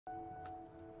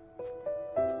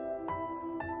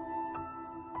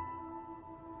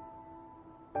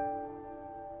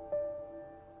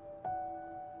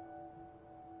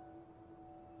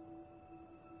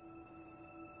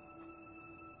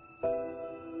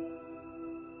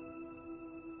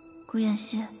顾妍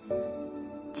希，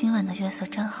今晚的月色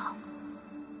真好，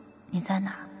你在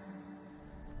哪儿？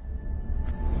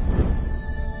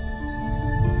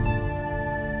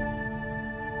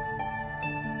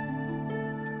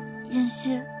妍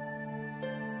希，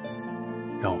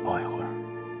让我抱一会儿，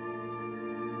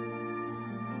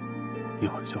一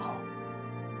会儿就好。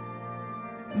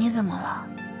你怎么了？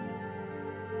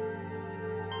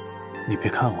你别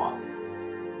看我，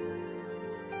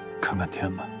看看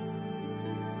天吧。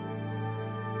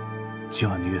今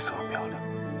晚的月色很漂亮。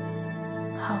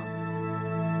好。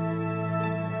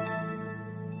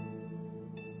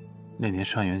那年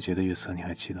上元节的月色你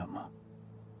还记得吗？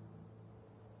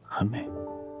很美，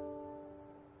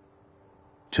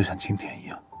就像今天一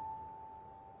样。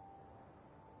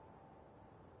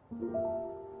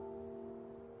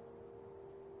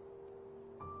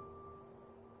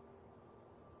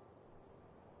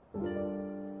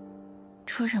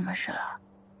出什么事了？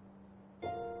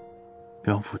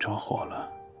梁府着火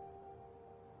了，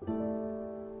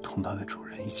同它的主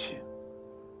人一起。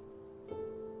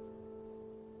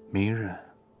明日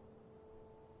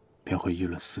便会议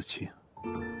论四季，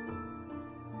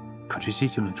可这些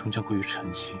议论终将归于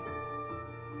陈期，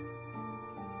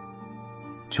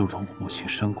就如我母亲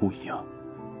身故一样，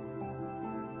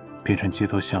变成街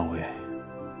头巷尾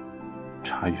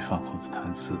茶余饭后的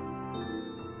谈资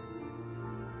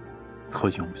和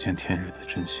永不见天日的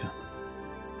真相。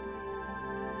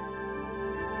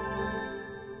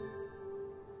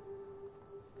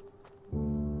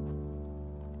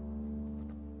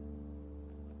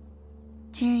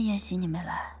今日宴席你没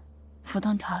来，府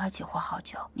东调了几壶好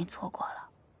酒，你错过了。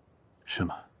是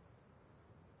吗？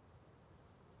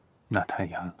那太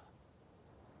遗憾了。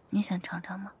你想尝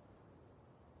尝吗？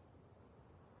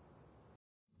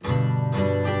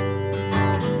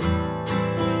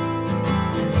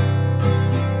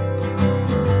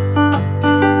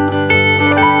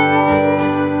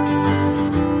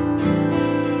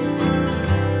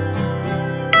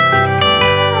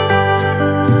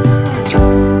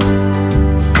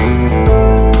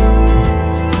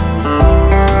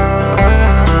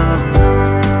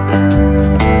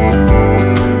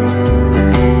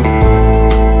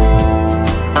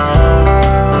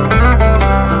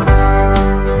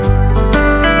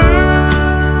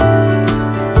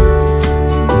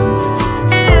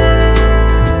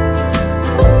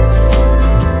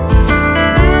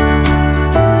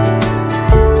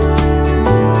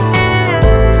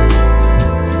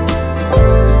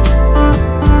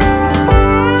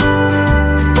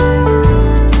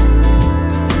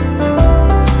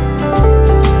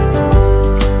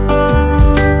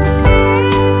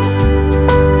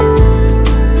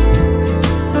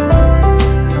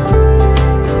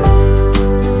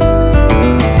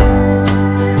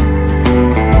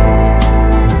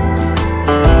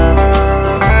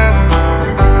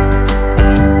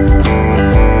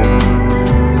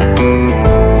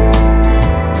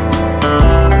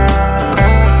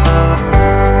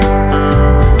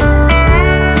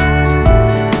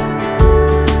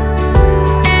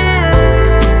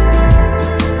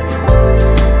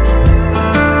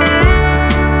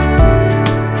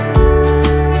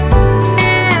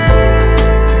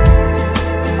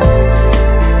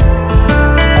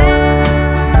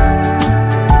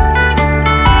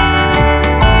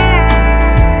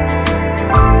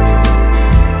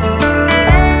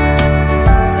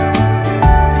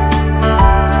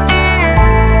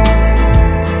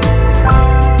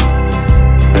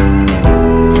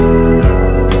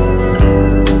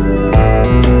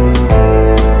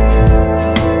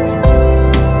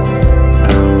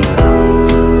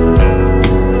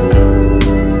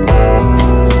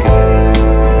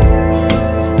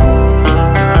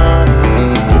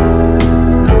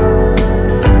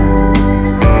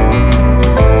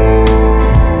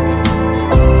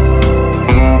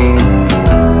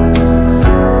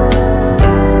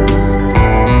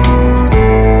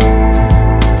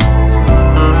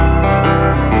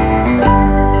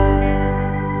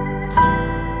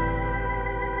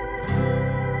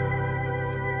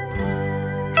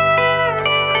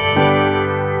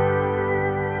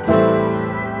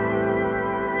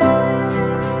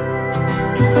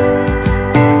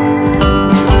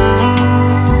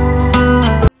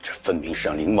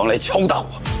让灵王来敲打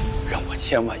我，让我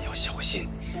千万要小心，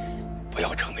不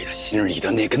要成为他心里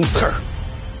的那根刺儿。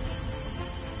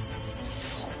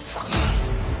否则，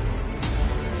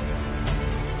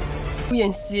顾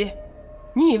妍希，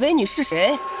你以为你是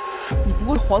谁？你不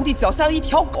过是皇帝脚下的一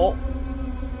条狗。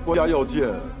国家要见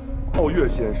皓月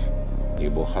先生，你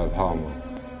不害怕吗？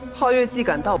皓月既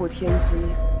敢道破天机，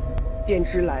便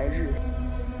知来日。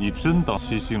你真当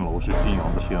七星楼是金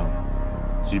阳的天了？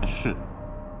即便是，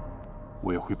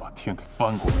我也会把天给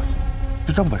翻过来。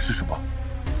这账本是什么？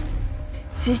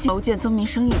七星楼借曾明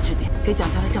生意之便给蒋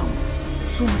家的账目，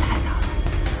数目太大了。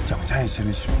蒋家也心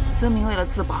里许。曾明为了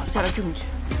自保留下了证据，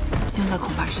现在恐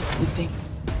怕是死于非命。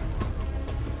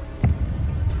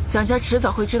蒋家迟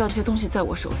早会知道这些东西在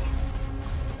我手里。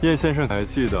燕先生还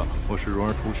记得我是蓉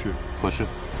儿同事。何事？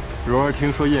蓉儿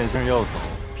听说燕先生要走，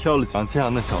挑了蒋清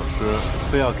扬的小吃，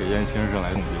非要给燕先生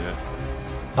来送别。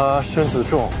他身子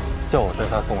重，叫我带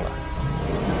他送来。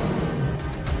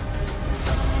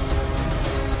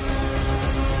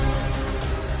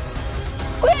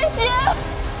顾远行，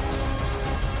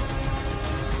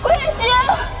顾远行。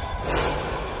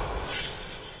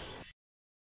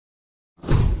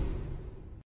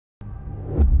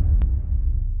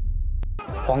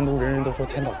皇都人人都说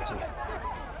天道不济，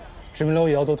知名楼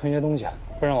也要多囤些东西，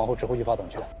不然往后只会愈发短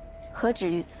缺。何止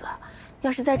于此，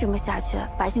要是再这么下去，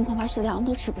百姓恐怕是粮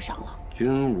都吃不上了。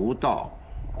君无道，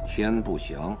天不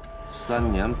祥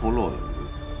，3年不落雨，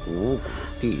五谷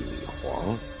地里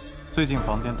黄。最近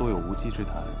坊间多有无稽之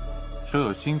谈，说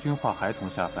有新君化孩童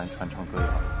下凡传唱歌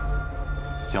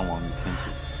谣，将亡于天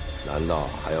际。难道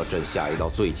还要朕下一道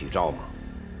罪己诏吗？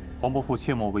黄伯父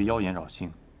切莫为妖言扰心，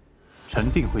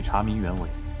臣定会查明原委。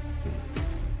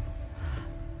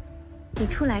你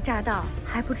初来乍到，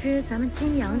还不知咱们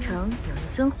金阳城有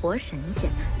一尊活神仙，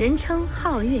人称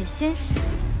皓月仙使。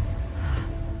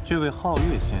这位皓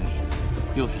月仙使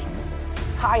又是什么？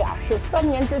他呀是3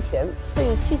年之前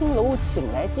被七星楼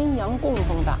请来金阳供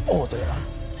奉的。哦，对了，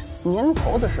年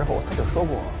头的时候他就说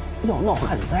过要闹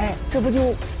旱灾，这不就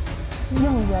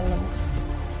应验了吗？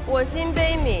我心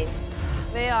悲悯，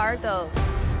为尔等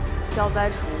消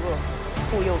灾除恶，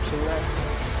护佑平安。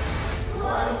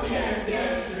我现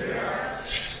仙使。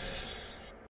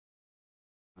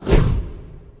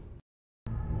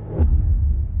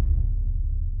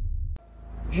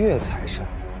岳财神，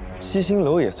七星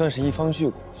楼也算是一方巨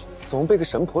贾，怎么被个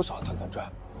神婆耍团团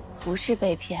转？不是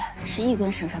被骗，是一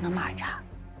根绳上的马扎，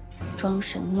装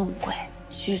神弄鬼，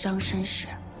虚张声势。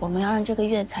我们要让这个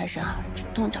岳财神主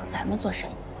动找咱们做生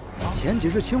意。前几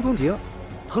日清风亭，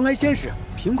蓬莱仙使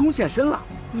凭空现身了。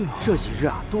这几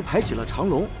日都排起了长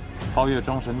龙。皓月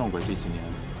装神弄鬼这几年，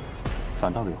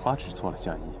反倒给花芷做了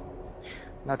嫁衣。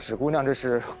那芷姑娘这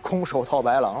是空手套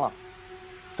白狼了。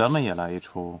咱们也来一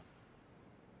出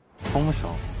空手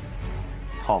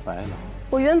套白狼。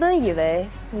我原本以为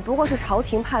你不过是朝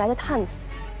廷派来的探子，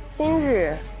今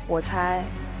日我猜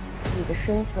你的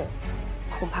身份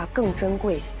恐怕更珍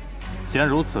贵些。既然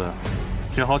如此，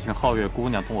只好请皓月姑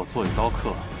娘同我做一遭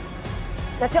客。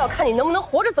那就要看你能不能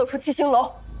活着走出七星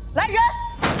楼。来人！